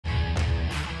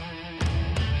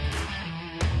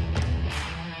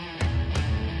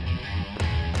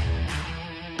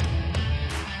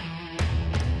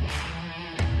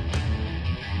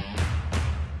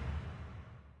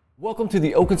Welcome to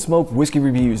the Oak and Smoke Whiskey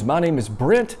Reviews. My name is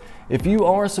Brent. If you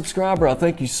are a subscriber, I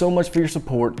thank you so much for your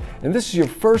support. And this is your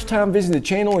first time visiting the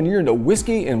channel and you're into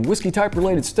whiskey and whiskey type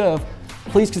related stuff,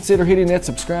 please consider hitting that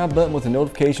subscribe button with a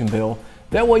notification bell.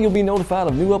 That way you'll be notified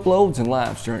of new uploads and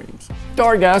live streams.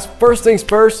 Alright guys, first things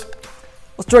first,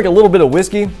 let's drink a little bit of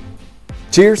whiskey.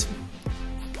 Cheers.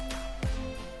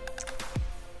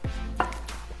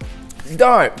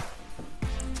 Alright,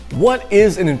 what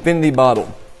is an infinity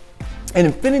bottle? An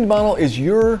infinity bottle is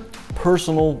your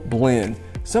personal blend,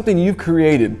 something you've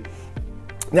created.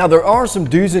 Now there are some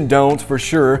do's and don'ts for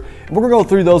sure, and we're gonna go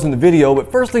through those in the video,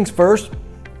 but first things first,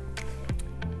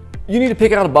 you need to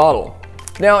pick out a bottle.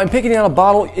 Now in picking out a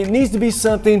bottle, it needs to be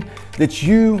something that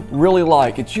you really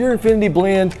like. It's your infinity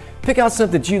blend, pick out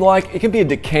something that you like. It can be a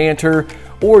decanter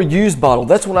or a used bottle.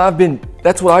 That's what I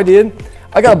did.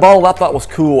 I got a bottle that I thought was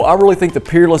cool. I really think the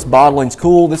Peerless bottling's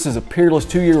cool. This is a Peerless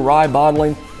 2-year rye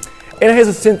bottling. And it has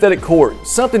a synthetic cork.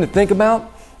 Something to think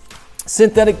about.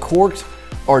 Synthetic corks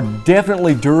are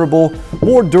definitely durable,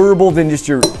 more durable than just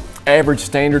your average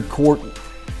standard cork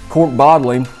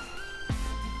bottling,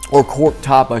 or cork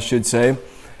top I should say.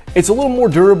 It's a little more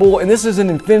durable, and this is an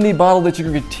infinity bottle that you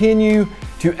can continue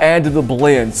to add to the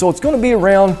blend. So it's going to be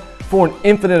around for an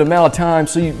infinite amount of time,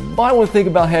 so you might want to think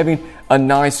about having a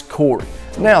nice cork.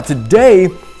 Now today,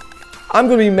 I'm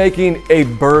going to be making a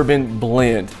bourbon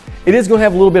blend. It is going to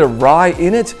have a little bit of rye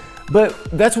in it, but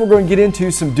that's what we're going to get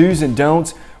into, some do's and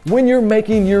don'ts when you're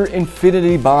making your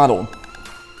infinity bottle.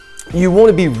 You want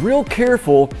to be real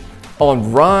careful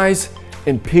on rye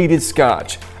and peated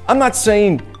scotch. I'm not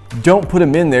saying don't put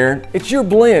them in there, it's your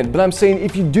blend, but I'm saying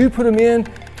if you do put them in,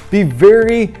 be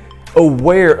very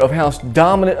aware of how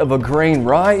dominant of a grain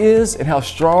rye is and how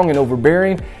strong and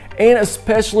overbearing, and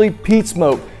especially peat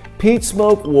smoke. Peat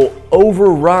smoke will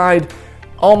override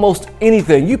almost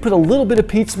anything. You put a little bit of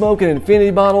peat smoke in an infinity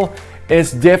bottle, and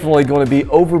it's definitely going to be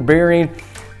overbearing,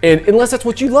 and unless that's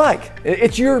what you like.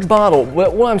 It's your bottle.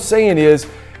 What I'm saying is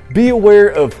be aware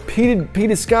of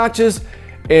peated scotches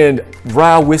and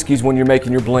rye whiskeys when you're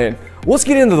making your blend. Let's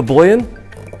get into the blend.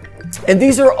 And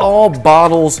these are all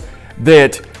bottles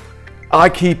that I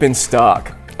keep in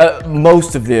stock.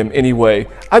 Most of them anyway.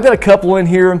 I've got a couple in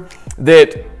here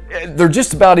that they're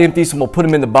just about empty, so I'm gonna put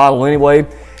them in the bottle anyway.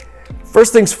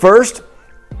 First things first,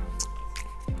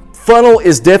 funnel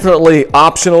is definitely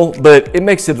optional, but it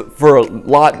makes it for a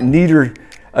lot neater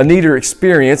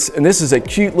experience. And this is a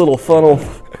cute little funnel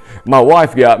my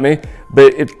wife got me,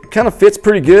 but it kind of fits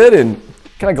pretty good, and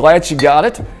kind of glad she got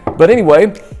it. But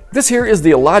anyway, this here is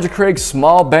the Elijah Craig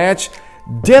Small Batch.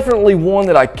 Definitely one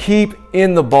that I keep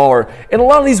in the bar. And a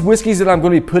lot of these whiskeys that I'm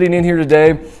going to be putting in here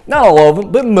today, not all of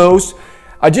them, but most,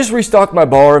 I just restocked my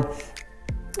bar.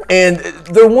 And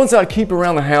they're ones that I keep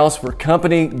around the house for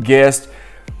company, guests.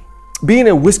 Being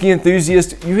a whiskey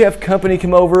enthusiast, you have company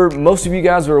come over. Most of you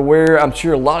guys are aware. I'm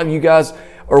sure a lot of you guys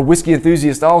are whiskey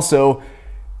enthusiasts also.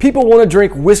 People want to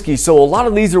drink whiskey, so a lot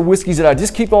of these are whiskeys that I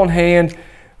just keep on hand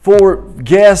for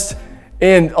guests.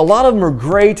 And a lot of them are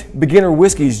great beginner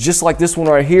whiskeys, just like this one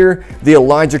right here, the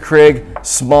Elijah Craig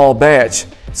Small Batch.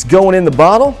 It's going in the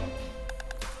bottle.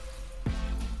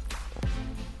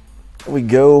 There we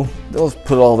go. Let's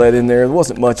put all that in there. There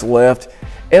wasn't much left.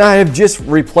 And I have just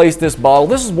replaced this bottle.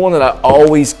 This is one that I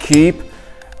always keep.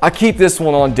 I keep this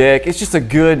one on deck. It's just a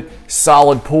good,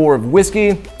 solid pour of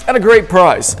whiskey at a great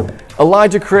price.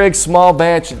 Elijah Craig Small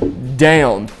Batch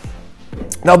down.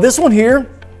 Now this one here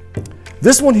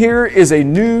is the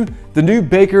new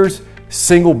Baker's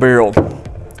Single Barrel.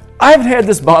 I haven't had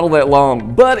this bottle that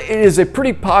long, but it is a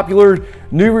pretty popular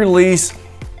new release.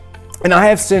 And I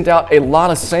have sent out a lot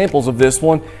of samples of this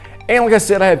one. And like I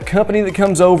said, I have company that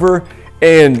comes over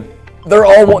and they're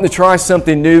all wanting to try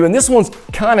something new. And this one's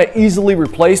kind of easily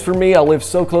replaced for me. I live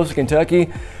so close to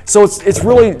Kentucky. So it's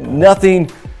really nothing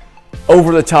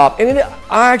over the top. And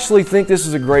I actually think this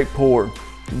is a great pour.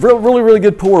 Really, really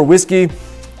good pour of whiskey.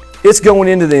 It's going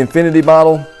into the infinity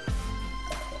bottle.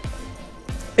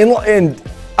 And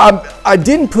I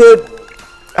haven't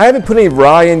put any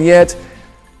rye in yet.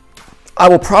 I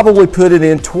will probably put it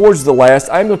in towards the last.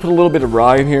 I'm going to put a little bit of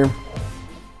rye in here.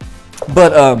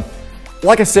 But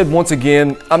like I said, once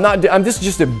again, this is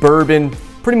just a bourbon,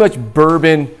 pretty much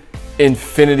bourbon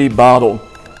infinity bottle.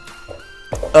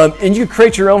 And you can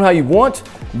create your own how you want.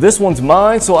 This one's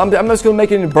mine, so I'm just going to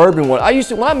make it in a bourbon one.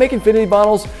 When I make infinity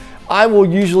bottles, I will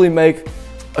usually make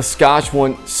a Scotch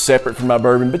one separate from my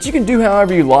bourbon, but you can do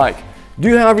however you like.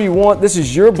 Do however you want. This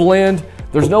is your blend.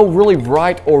 There's no really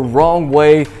right or wrong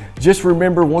way. Just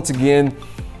remember, once again,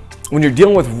 when you're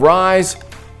dealing with rye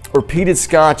or peated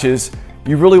scotches,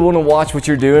 you really want to watch what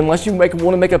you're doing unless you want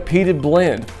to make a peated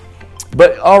blend.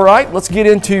 But all right, let's get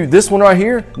into this one right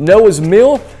here, Noah's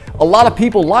Mill. A lot of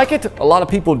people like it, a lot of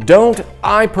people don't.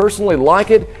 I personally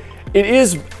like it. It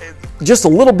is just a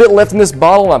little bit left in this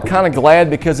bottle, and I'm kind of glad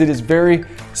because it is very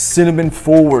cinnamon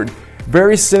forward.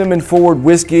 Very cinnamon forward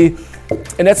whiskey.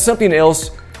 And that's something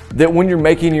else that when you're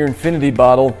making your infinity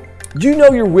bottle, you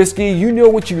know your whiskey, you know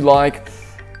what you like.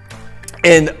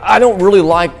 And I don't really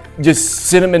like just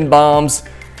cinnamon bombs.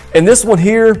 And this one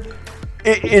here,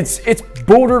 it's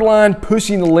borderline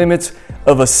pushing the limits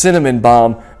of a cinnamon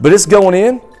bomb, but it's going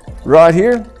in right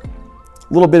here.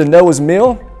 A little bit of Noah's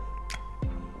Mill.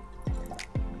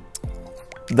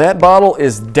 That bottle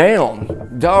is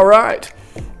down. All right.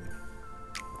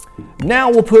 Now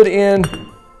we'll put in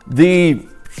the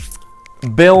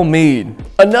Belle Meade.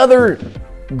 Another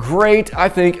great, I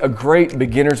think, a great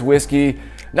beginner's whiskey.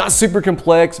 Not super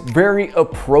complex, very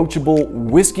approachable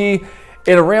whiskey.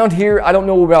 And around here, I don't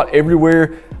know about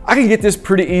everywhere, I can get this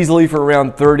pretty easily for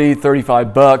around 30,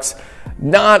 35 bucks.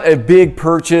 Not a big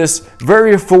purchase,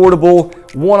 very affordable.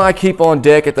 One I keep on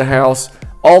deck at the house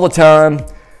all the time.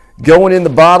 Going in the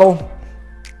bottle.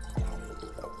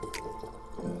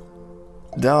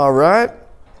 All right.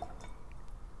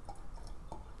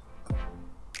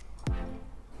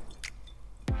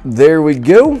 There we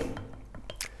go.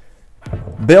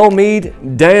 Belle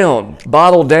Meade down,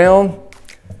 bottle down.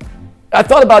 I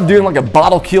thought about doing like a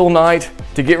bottle kill night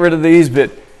to get rid of these, but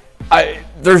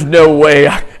there's no way.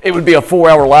 It would be a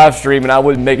 4-hour live stream and I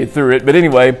wouldn't make it through it. But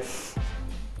anyway,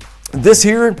 this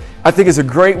here I think is a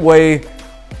great way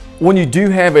when you do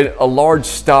have a large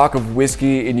stock of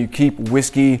whiskey and you keep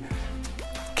whiskey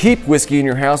in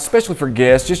your house, especially for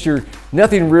guests, just your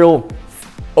nothing real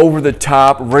over the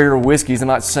top rare whiskeys. I'm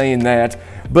not saying that,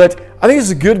 but I think it's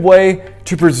a good way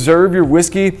to preserve your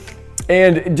whiskey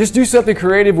and just do something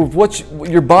creative with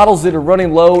your bottles that are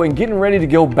running low and getting ready to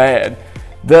go bad.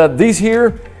 These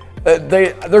here,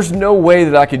 there's no way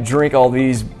that I could drink all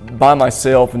these by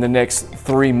myself in the next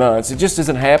 3 months. It just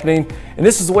isn't happening, and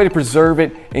this is a way to preserve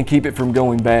it and keep it from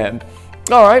going bad.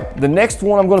 All right, the next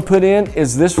one I'm going to put in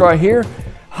is this right here,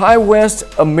 High West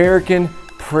American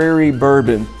Prairie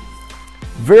Bourbon.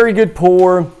 Very good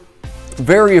pour,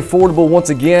 very affordable. Once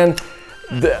again,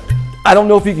 I don't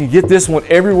know if you can get this one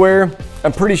everywhere.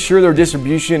 I'm pretty sure their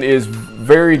distribution is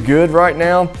very good right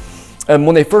now. And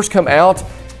when they first come out,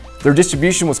 their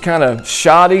distribution was kind of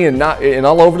shoddy and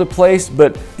all over the place.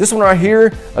 But this one right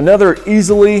here, another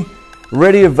easily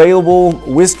ready available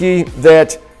whiskey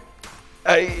that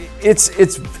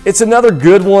it's another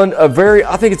good one.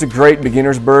 I think it's a great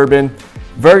beginner's bourbon.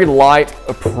 Very light,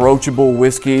 approachable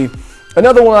whiskey.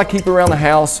 Another one I keep around the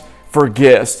house for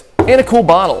guests. And a cool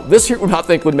bottle. This here I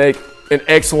think would make an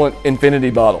excellent infinity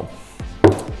bottle.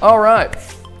 All right,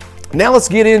 now let's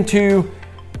get into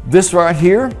this right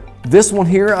here. This one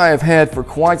here I have had for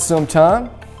quite some time.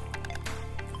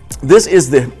 This is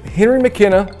the Henry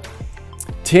McKenna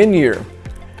 10-year.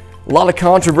 A lot of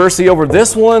controversy over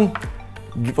this one.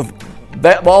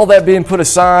 All that being put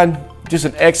aside, just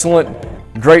an excellent,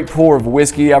 great pour of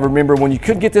whiskey. I remember when you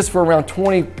could get this for around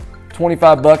 20,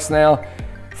 25 bucks now.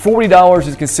 $40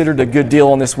 is considered a good deal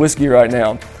on this whiskey right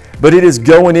now. But it is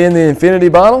going in the infinity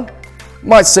bottle.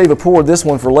 Might save a pour of this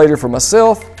one for later for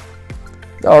myself.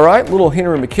 All right, little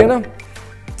Henry McKenna.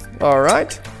 All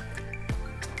right.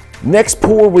 Next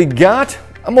pour we got,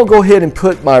 I'm gonna go ahead and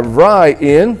put my rye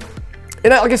in.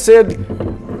 And like I said,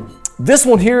 this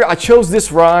one here, I chose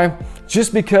this rye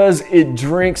just because it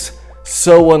drinks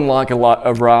so unlike a lot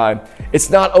of rye. It's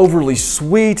not overly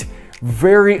sweet,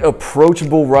 very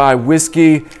approachable rye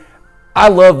whiskey. I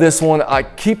love this one. I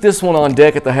keep this one on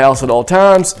deck at the house at all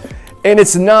times. And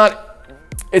it's not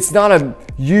a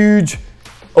huge,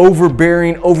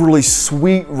 overbearing, overly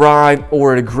sweet rye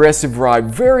or an aggressive rye.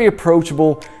 Very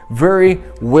approachable, very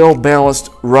well-balanced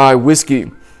rye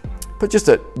whiskey. Put just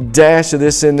a dash of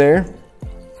this in there.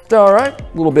 All right,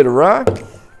 a little bit of rye.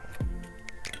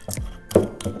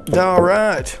 All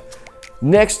right.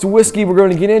 Next whiskey we're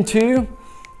going to get into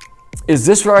is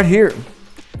this right here,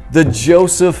 the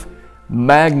Joseph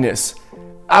Magnus.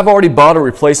 I've already bought a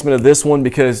replacement of this one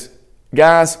because,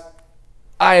 guys,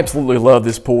 I absolutely love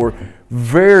this pour.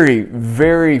 Very,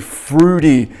 very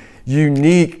fruity,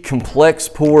 unique, complex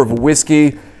pour of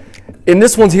whiskey. And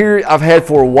this one's here I've had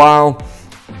for a while.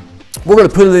 We're going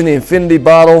to put it in the infinity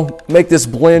bottle, make this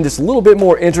blend just a little bit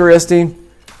more interesting.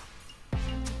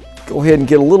 Go ahead and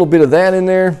get a little bit of that in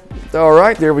there. All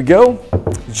right, there we go.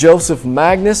 Joseph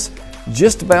Magnus,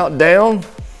 just about down.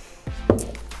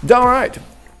 All right.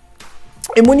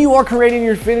 And when you are creating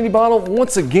your infinity bottle,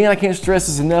 once again, I can't stress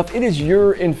this enough, it is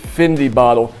your infinity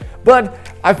bottle.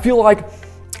 But I feel like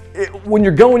when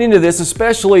you're going into this,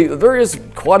 especially, there is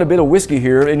quite a bit of whiskey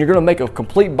here, and you're going to make a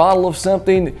complete bottle of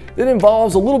something that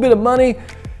involves a little bit of money.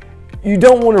 You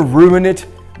don't want to ruin it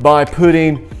by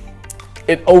putting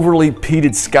an overly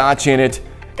peated scotch in it,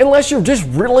 unless you're just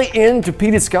really into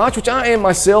peated scotch, which I am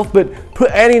myself. But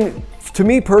to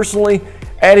me personally,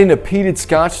 adding a peated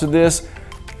scotch to this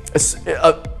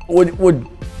would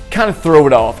kind of throw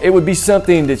it off. It would be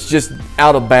something that's just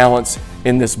out of balance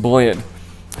in this blend.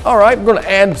 All right, we're going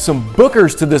to add some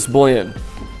Booker's to this blend.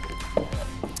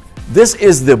 This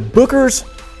is the Booker's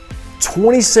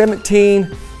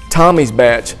 2017 Tommy's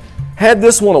batch. Had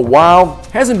this one a while,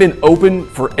 hasn't been open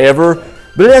forever,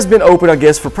 but it has been open, I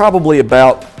guess, for probably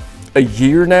about a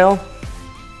year now.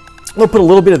 I'm going to put a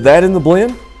little bit of that in the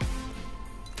blend.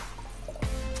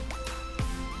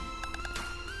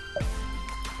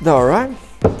 All right,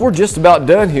 we're just about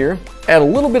done here. Add a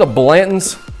little bit of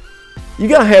Blanton's. You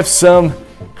gotta have some.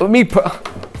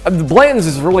 The Blanton's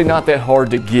is really not that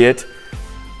hard to get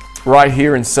right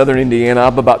here in southern Indiana.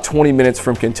 I'm about 20 minutes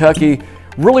from Kentucky.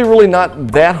 Really not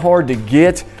that hard to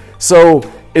get. So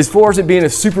as far as it being a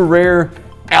super rare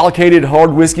allocated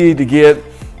hard whiskey to get,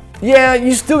 yeah,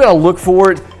 you still gotta look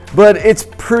for it, but it's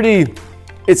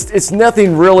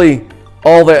nothing really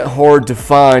all that hard to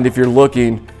find if you're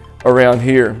looking around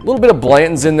here. A little bit of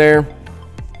Blanton's in there.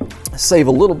 Save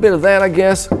a little bit of that, I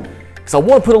guess, because I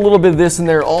want to put a little bit of this in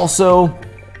there also.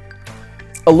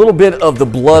 A little bit of the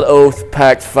Blood Oath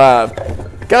Pact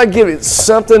 5. Gotta give it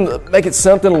something, make it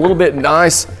something a little bit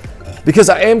nice, because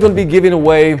I am going to be giving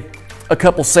away a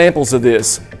couple samples of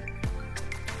this.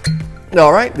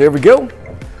 All right, there we go.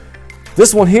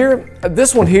 This one here, it's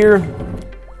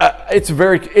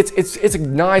a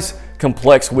nice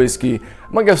complex whiskey.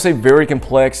 I'm not gonna say very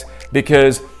complex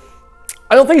because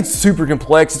I don't think it's super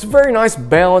complex. It's a very nice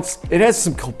balance. It has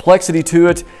some complexity to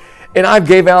it. And I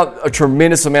gave out a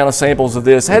tremendous amount of samples of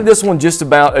this. I had this one just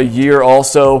about a year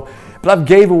also, but I've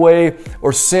gave away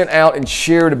or sent out and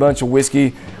shared a bunch of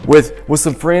whiskey with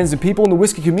some friends and people in the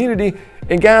whiskey community.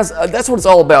 And guys, that's what it's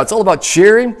all about. It's all about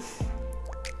sharing.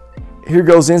 Here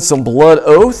goes in some Blood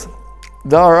Oath.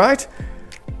 All right.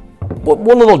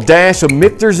 One little dash of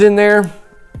Michter's in there.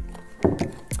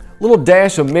 Little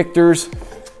dash of Michter's,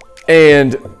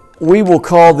 and we will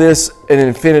call this an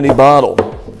infinity bottle.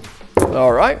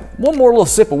 All right, one more little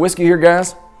sip of whiskey here,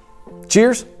 guys.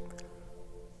 Cheers.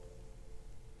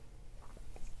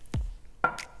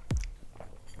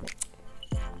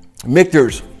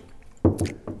 Michter's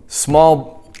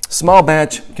small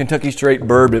batch Kentucky straight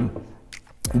bourbon.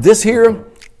 This here,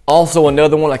 also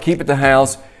another one I keep at the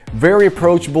house. Very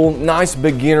approachable, nice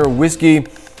beginner whiskey.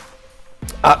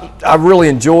 I really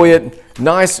enjoy it.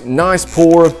 Nice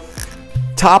pour.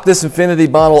 Top this infinity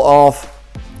bottle off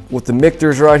with the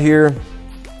Michter's right here.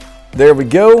 There we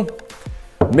go.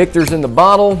 Michter's in the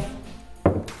bottle.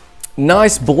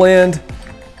 Nice blend.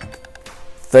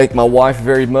 Thank my wife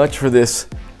very much for this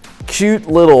cute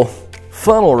little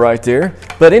funnel right there.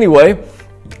 But anyway,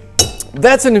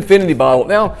 that's an infinity bottle.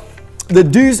 Now, the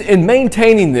do's in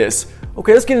maintaining this.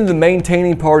 Okay, let's get into the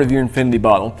maintaining part of your infinity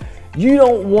bottle. You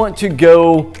don't want to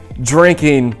go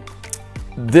drinking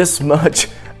this much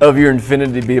of your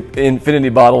infinity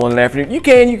bottle in an afternoon. You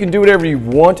can do whatever you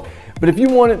want, but if you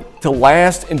want it to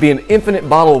last and be an infinite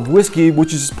bottle of whiskey,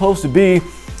 which is supposed to be,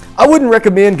 I wouldn't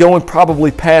recommend going probably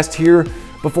past here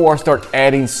before I start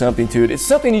adding something to it. It's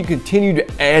something you continue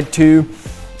to add to.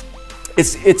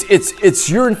 It's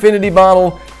your infinity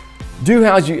bottle. Do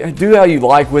how you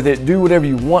like with it. Do whatever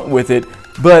you want with it.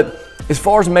 But as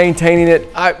far as maintaining it,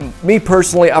 me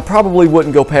personally, I probably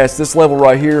wouldn't go past this level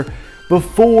right here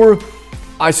before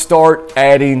I start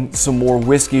adding some more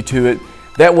whiskey to it.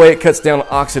 That way it cuts down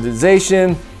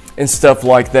oxidization and stuff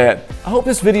like that. I hope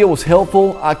this video was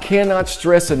helpful. I cannot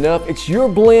stress enough, it's your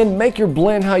blend. Make your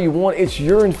blend how you want. It's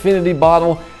your infinity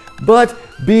bottle. But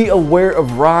be aware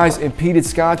of rye and peated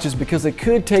scotches because they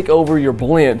could take over your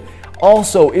blend.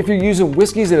 Also, if you're using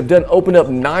whiskeys that have opened up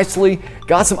nicely,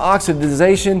 got some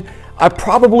oxidization, I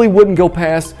probably wouldn't go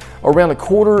past around a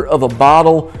quarter of a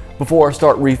bottle before I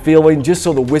start refilling, just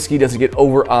so the whiskey doesn't get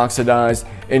over oxidized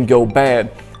and go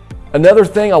bad. Another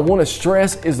thing I want to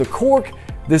stress is the cork.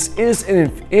 This is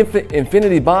an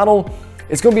infinity bottle.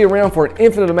 It's going to be around for an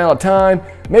infinite amount of time.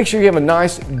 Make sure you have a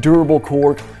nice durable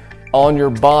cork on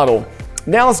your bottle.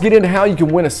 Now let's get into how you can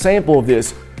win a sample of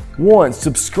this. 1,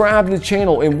 subscribe to the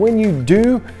channel, and when you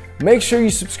do, make sure you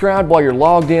subscribe while you're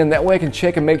logged in. That way I can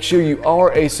check and make sure you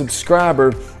are a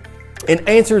subscriber and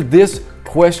answer this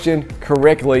question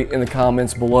correctly in the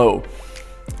comments below.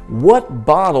 What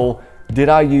bottle did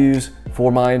I use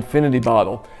for my infinity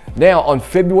bottle? Now, on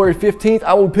February 15th,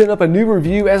 I will put up a new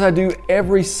review as I do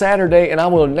every Saturday, and I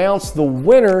will announce the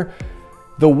winners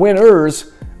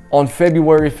on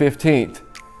February 15th.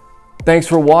 Thanks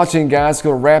for watching, guys.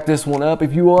 Going to wrap this one up.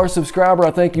 If you are a subscriber,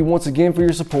 I thank you once again for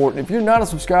your support. And if you're not a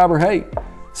subscriber, hey,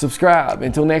 subscribe.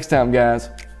 Until next time, guys.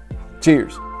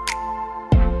 Cheers.